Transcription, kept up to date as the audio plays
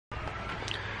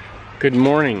Good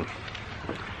morning.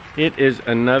 It is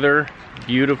another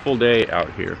beautiful day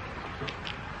out here.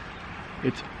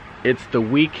 It's the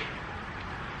week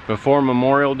before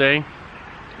Memorial Day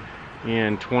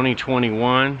in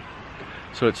 2021,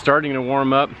 so it's starting to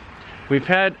warm up. We've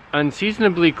had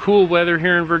unseasonably cool weather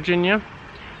here in Virginia,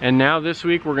 and now this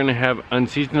week we're going to have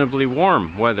unseasonably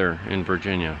warm weather in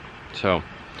Virginia. So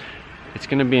it's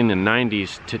going to be in the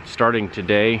 90s starting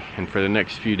today and for the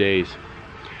next few days.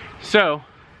 So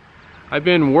I've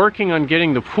been working on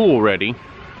getting the pool ready,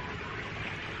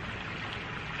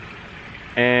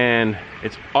 and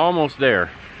it's almost there.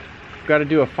 I've got to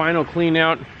do a final clean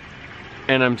out,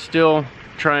 and I'm still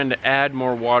trying to add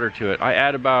more water to it.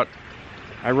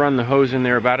 I run the hose in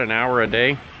there about an hour a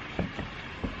day,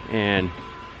 and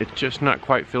it's just not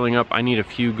quite filling up. I need a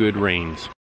few good rains.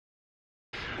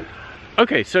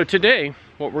 Okay, so today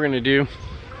what we're going to do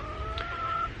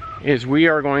is we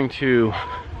are going to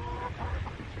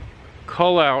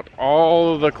cull out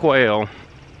all of the quail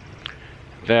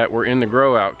that were in the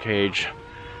grow out cage.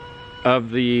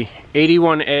 Of the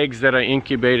 81 eggs that I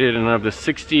incubated and of the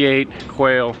 68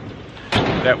 quail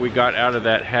that we got out of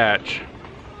that hatch,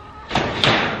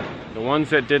 the ones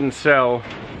that didn't sell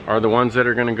are the ones that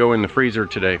are going to go in the freezer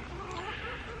today.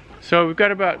 So we've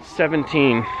got about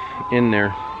 17 in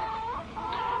there,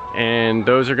 and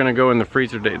those are going to go in the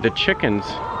freezer today. The chickens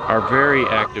are very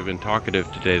active and talkative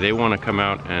today. They want to come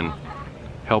out and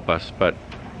help us, but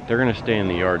they're gonna stay in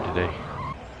the yard today.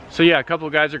 So yeah, a couple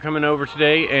of guys are coming over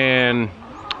today, and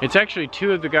it's actually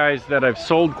two of the guys that I've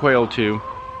sold quail to,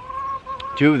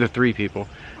 two of the three people,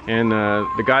 and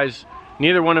the guys,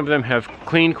 neither one of them have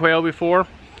cleaned quail before,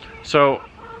 so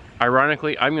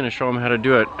ironically I'm gonna show them how to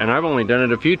do it. And I've only done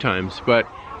it a few times, but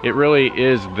it really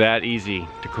is that easy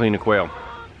to clean a quail.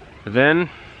 Then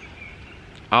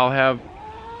I'll have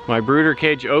my brooder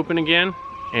cage open again,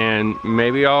 and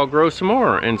maybe I'll grow some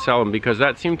more and sell them, because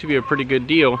that seemed to be a pretty good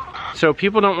deal. So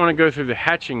people don't want to go through the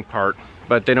hatching part,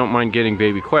 but they don't mind getting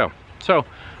baby quail. So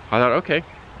I thought, okay,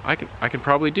 I can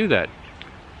probably do that.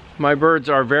 My birds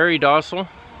are very docile.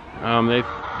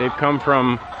 They've come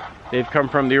from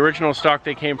the original stock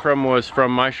they came from was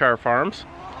from Myshire Farms,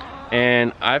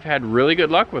 and I've had really good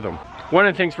luck with them. One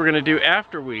of the things we're going to do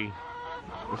after we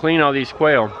clean all these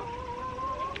quail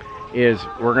is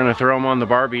we're going to throw them on the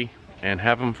Barbie and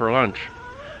have them for lunch.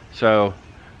 So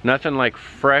nothing like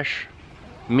fresh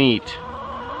meat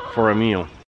for a meal.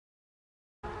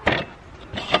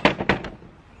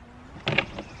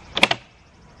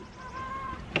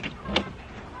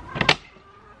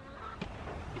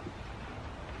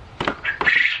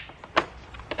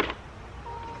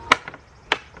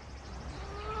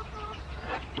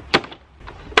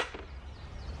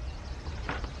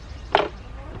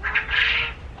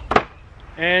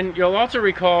 And you'll also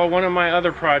recall one of my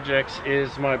other projects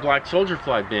is my black soldier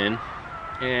fly bin,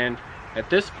 and at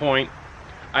this point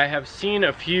I have seen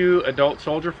a few adult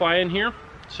soldier fly in here,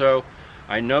 so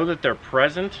I know that they're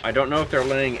present. I don't know if they're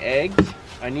laying eggs.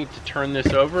 I need to turn this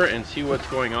over and see what's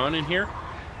going on in here,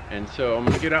 and so I'm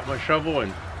gonna get out my shovel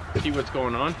and see what's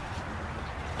going on,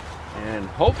 and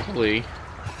hopefully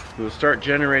we'll start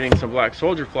generating some black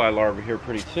soldier fly larvae here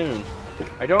pretty soon.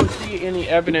 I don't see any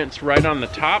evidence right on the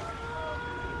top,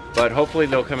 but hopefully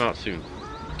they'll come out soon.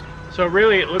 So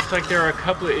really it looks like there are a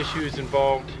couple of issues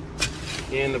involved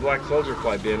in the black soldier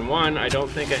fly bin. One, I don't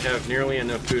think I have nearly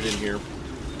enough food in here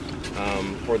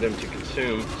for them to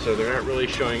consume, so they're not really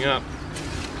showing up.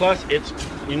 Plus,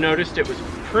 you noticed it was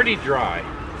pretty dry.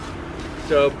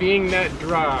 So being that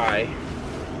dry,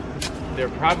 they're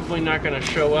probably not going to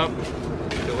show up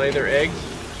to lay their eggs.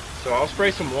 So I'll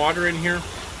spray some water in here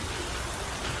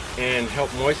and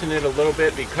help moisten it a little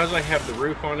bit, because I have the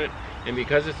roof on it, and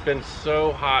because it's been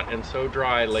so hot and so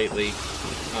dry lately.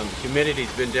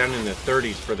 Humidity's been down in the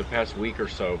 30s for the past week or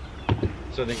so,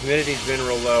 so the humidity's been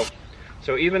real low.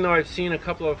 So even though I've seen a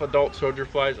couple of adult soldier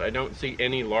flies, I don't see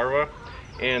any larvae,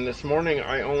 and this morning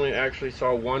I only actually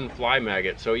saw one fly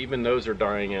maggot, so even those are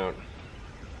dying out.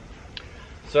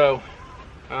 So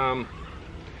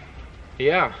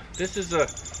yeah, this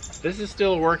is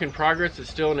still a work in progress. It's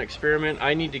still an experiment.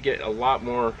 I need to get a lot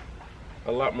more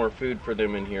food for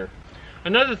them in here.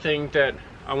 Another thing that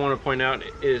I want to point out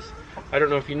is, I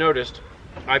don't know if you noticed,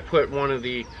 I put one of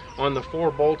on the 4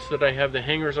 bolts that I have the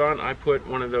hangers on, I put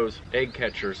one of those egg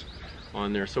catchers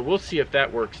on there. So we'll see if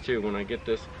that works too when I get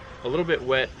this a little bit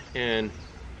wet and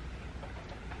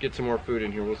get some more food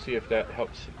in here. We'll see if that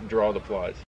helps draw the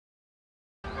flies.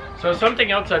 So something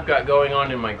else I've got going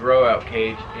on in my grow out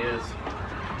cage is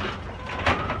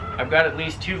I've got at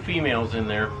least 2 females in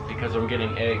there, because I'm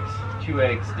getting 2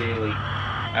 eggs daily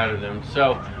out of them.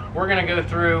 So we're gonna go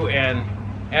through and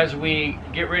as we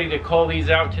get ready to cull these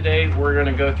out today, we're going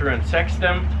to go through and sex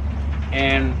them,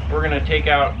 and we're going to take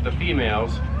out the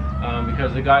females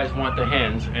because the guys want the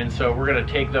hens, and so we're going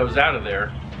to take those out of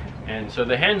there. And so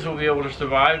the hens will be able to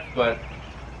survive, but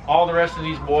all the rest of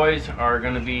these boys are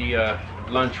going to be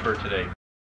lunch for today.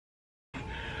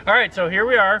 All right, so here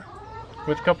we are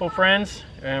with a couple friends,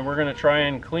 and we're going to try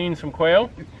and clean some quail.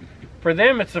 For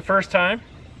them, it's the first time.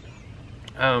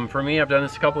 For me, I've done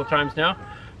this a couple of times now.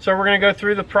 So we're going to go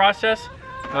through the process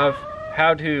of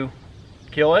how to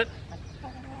kill it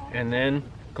and then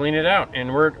clean it out.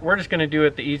 And we're just going to do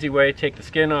it the easy way. Take the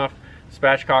skin off,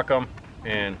 spatchcock them,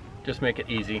 and just make it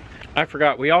easy. I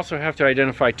forgot, we also have to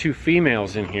identify 2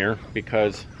 females in here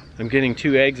because I'm getting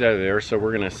 2 eggs out of there, so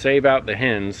we're going to save out the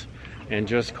hens and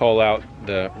just call out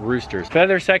the roosters.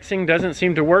 Feather sexing doesn't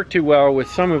seem to work too well with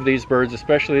some of these birds,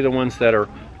 especially the ones that are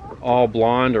all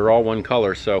blonde or all one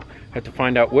color, so I have to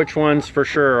find out which ones for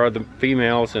sure are the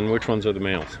females and which ones are the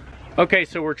males. Okay,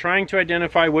 so we're trying to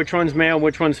identify which one's male,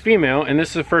 which one's female, and this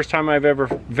is the first time I've ever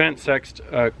vent sexed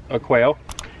a quail.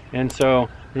 And so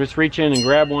just reach in and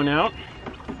grab one out.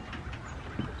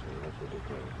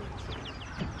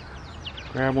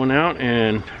 Grab one out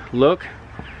and look,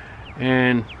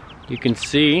 and you can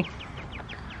see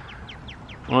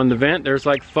on the vent there's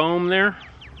like foam there,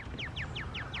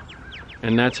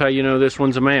 and that's how you know this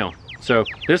one's a male. So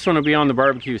this one will be on the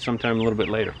barbecue sometime a little bit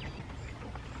later.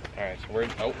 All right, so we're,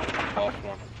 oh, lost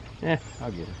one. Yeah,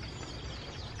 I'll get it.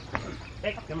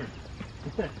 Hey, come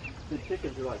here. The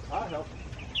chickens are like, I'll help.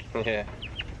 Yeah.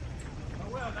 Oh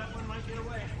well, that one might get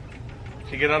away.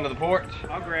 Should get onto the porch?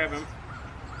 I'll grab him.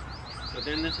 So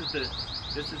then this is the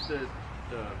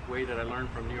way that I learned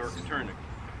from New York Attorney.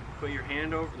 Put your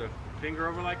hand over, the finger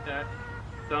over like that,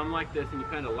 thumb like this, and you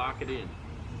kind of lock it in.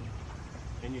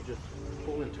 And you just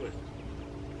pull and twist.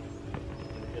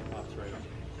 And it pops right off.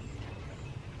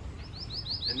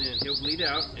 And then he'll bleed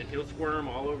out and he'll squirm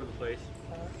all over the place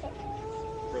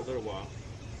for a little while.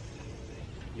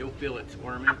 You'll feel it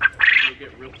squirming, and he'll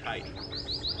get real tight.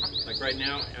 Like right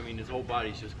now, I mean, his whole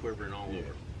body's just quivering all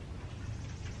over.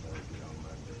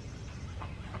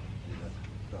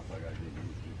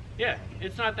 Yeah,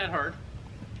 it's not that hard.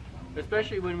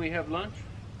 Especially when we have lunch,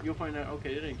 you'll find out,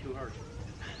 okay, it ain't too hard.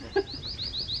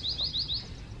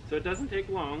 So it doesn't take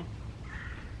long,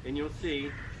 and you'll see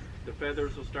the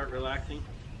feathers will start relaxing.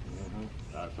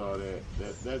 I saw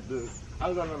that dude. I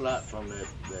learned a lot from that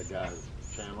guy's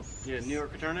channel. Yeah, New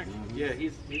York Attorney? Yeah,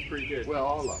 he's pretty good. Well,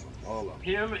 all of them.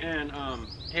 Him and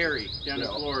Harry down in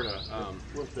Florida.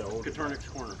 What's that old Katornik's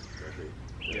Corner.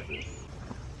 That's it.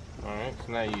 All right,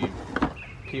 so now you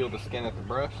peel the skin at the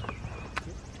breast.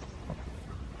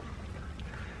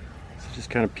 So just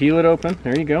kind of peel it open.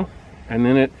 There you go. And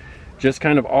then it just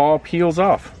kind of all peels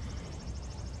off.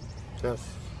 That's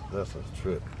a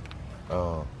trick.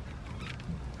 You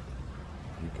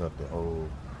cut the whole.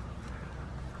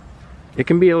 It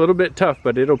can be a little bit tough,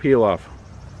 but it'll peel off.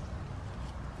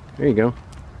 There you go.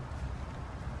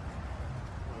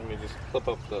 Let me just clip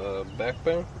up the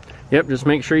backbone. Yep, just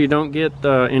make sure you don't get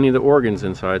any of the organs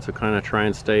inside, so kind of try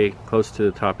and stay close to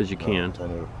the top as you can.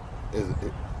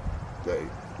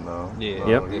 No. Yeah.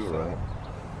 Yep. You're right.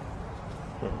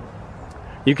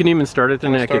 You can even start at the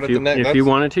neck if you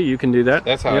wanted to. You can do that.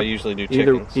 That's how I usually do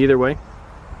chickens. Either way.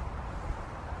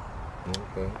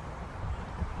 Okay.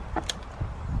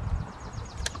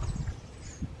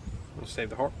 You save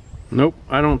the heart? Nope,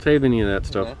 I don't save any of that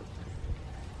stuff. No.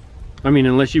 I mean,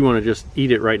 unless you want to just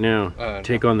eat it right now,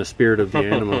 take on the spirit of the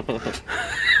animal. If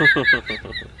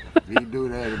you do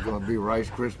that, it's gonna be Rice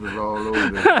Krispies all over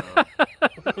there.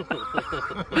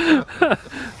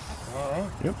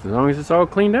 Yep, as long as it's all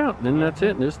cleaned out, then that's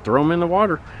it. Just throw them in the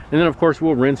water. And then, of course,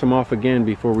 we'll rinse them off again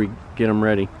before we get them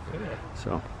ready.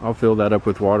 So I'll fill that up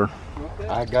with water.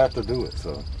 I got to do it,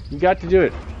 so. You got to do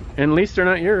it. And at least they're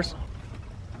not yours.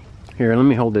 Here, let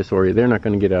me hold this for you. They're not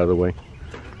going to get out of the way.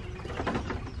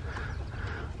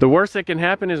 The worst that can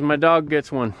happen is my dog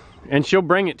gets one. And she'll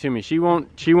bring it to me. She won't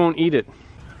eat it.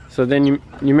 So then you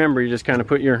remember, you just kind of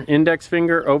put your index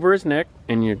finger over his neck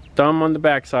and your thumb on the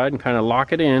back side and kind of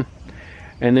lock it in.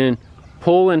 And then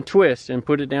pull and twist and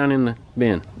put it down in the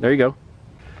bin. There you go.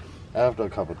 After a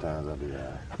couple times, I'll do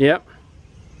that. Yep.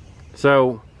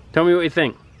 So, tell me what you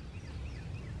think.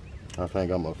 I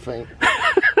think I'm a faint.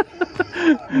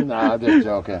 Nah, I'm just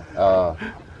joking.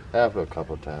 After a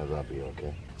couple times, I'll be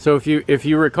okay. So if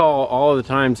you recall all of the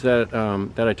times that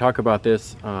that I talk about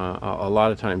this, a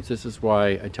lot of times, this is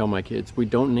why I tell my kids, we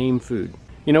don't name food.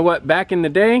 You know what? Back in the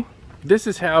day, this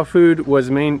is how food was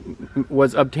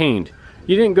obtained.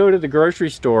 You didn't go to the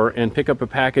grocery store and pick up a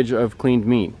package of cleaned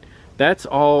meat. That's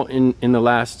all in the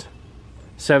last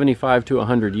 75 to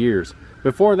 100 years.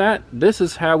 Before that, this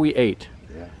is how we ate.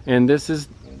 Yeah. And this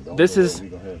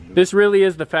really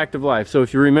is the fact of life. So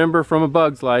if you remember from A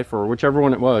Bug's Life, or whichever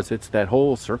one it was, it's that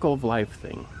whole circle of life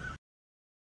thing.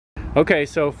 Okay,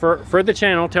 so for the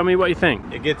channel, tell me what you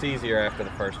think. It gets easier after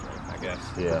the first one, I guess.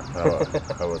 Yeah,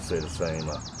 I would say the same.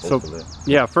 Hopefully. So,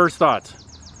 yeah, first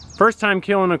thoughts. First time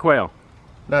killing a quail.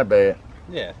 Not bad.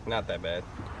 Yeah, not that bad.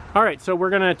 All right, so we're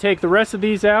gonna take the rest of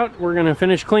these out. We're gonna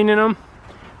finish cleaning them,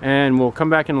 and we'll come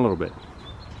back in a little bit.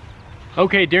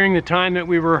 Okay, during the time that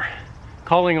we were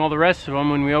calling all the rest of them,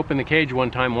 when we opened the cage one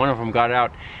time, one of them got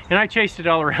out, and I chased it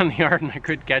all around the yard and I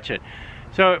couldn't catch it.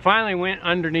 So it finally went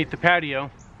underneath the patio.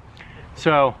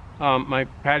 So my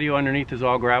patio underneath is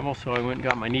all gravel, so I went and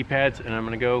got my knee pads, and I'm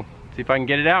gonna go see if I can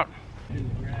get it out.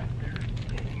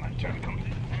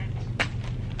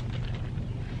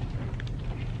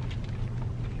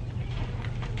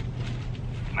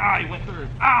 Ah, he went through.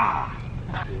 Ah!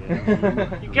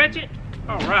 You catch it?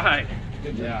 All right.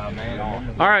 Good job,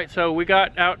 man. All right, so we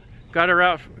got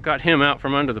him out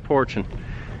from under the porch, and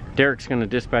Derek's gonna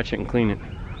dispatch it and clean it.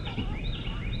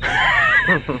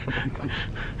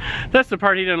 That's the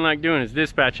part he doesn't like doing, is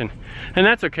dispatching, and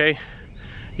that's okay.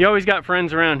 You always got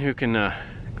friends around who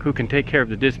can take care of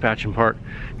the dispatching part.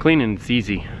 Cleaning is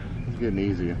easy. It's getting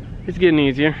easier. It's getting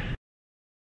easier.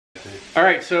 All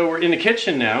right, so we're in the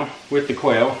kitchen now with the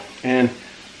quail, and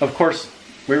of course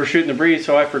we were shooting the breeze,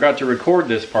 so I forgot to record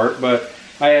this part, but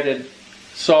I added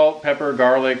salt, pepper,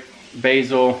 garlic,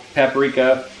 basil,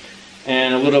 paprika,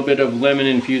 and a little bit of lemon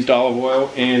infused olive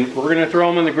oil, and we're gonna throw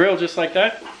them on the grill just like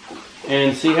that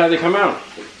and see how they come out.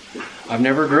 I've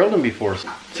never grilled them before,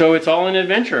 so it's all an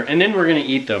adventure, and then we're gonna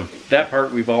eat them. That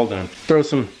part we've all done. Throw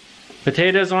some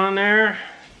potatoes on there,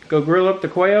 go grill up the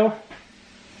quail,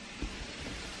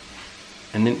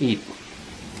 and then eat.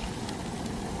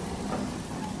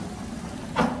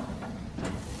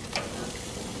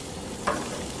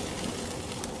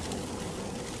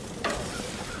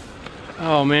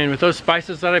 Oh man, with those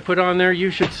spices that I put on there, you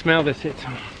should smell this.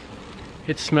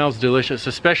 It smells delicious,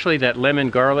 especially that lemon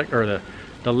garlic, or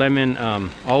the lemon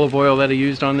olive oil that I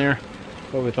used on there.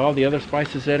 But with all the other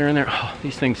spices that are in there, oh,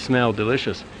 these things smell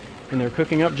delicious. And they're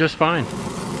cooking up just fine.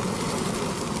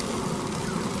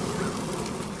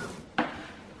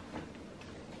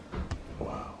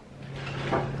 Wow.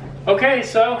 Okay,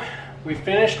 so we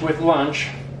finished with lunch,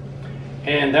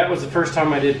 and that was the first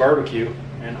time I did barbecue,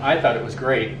 and I thought it was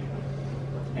great.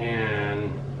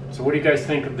 And so what do you guys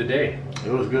think of the day?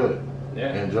 It was good.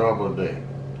 Yeah. Enjoyable day.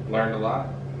 Learned a lot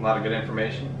of good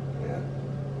information. Yeah.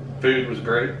 Food was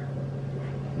great.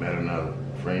 Met another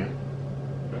friend.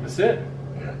 That's it.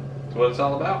 Yeah. That's what it's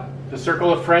all about. The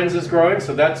circle of friends is growing,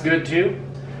 so that's good too.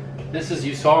 This is,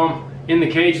 you saw them in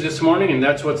the cage this morning, and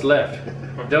that's what's left.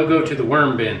 They'll go to the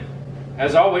worm bin.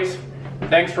 As always,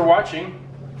 thanks for watching.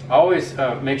 Always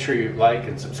make sure you like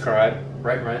and subscribe.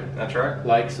 Right, Ryan? That's right.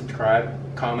 Like,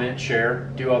 subscribe, comment,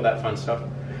 share, do all that fun stuff.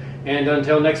 And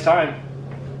until next time,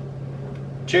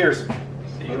 cheers.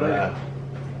 See you later.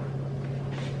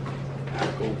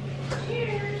 Cool.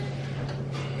 Cheers.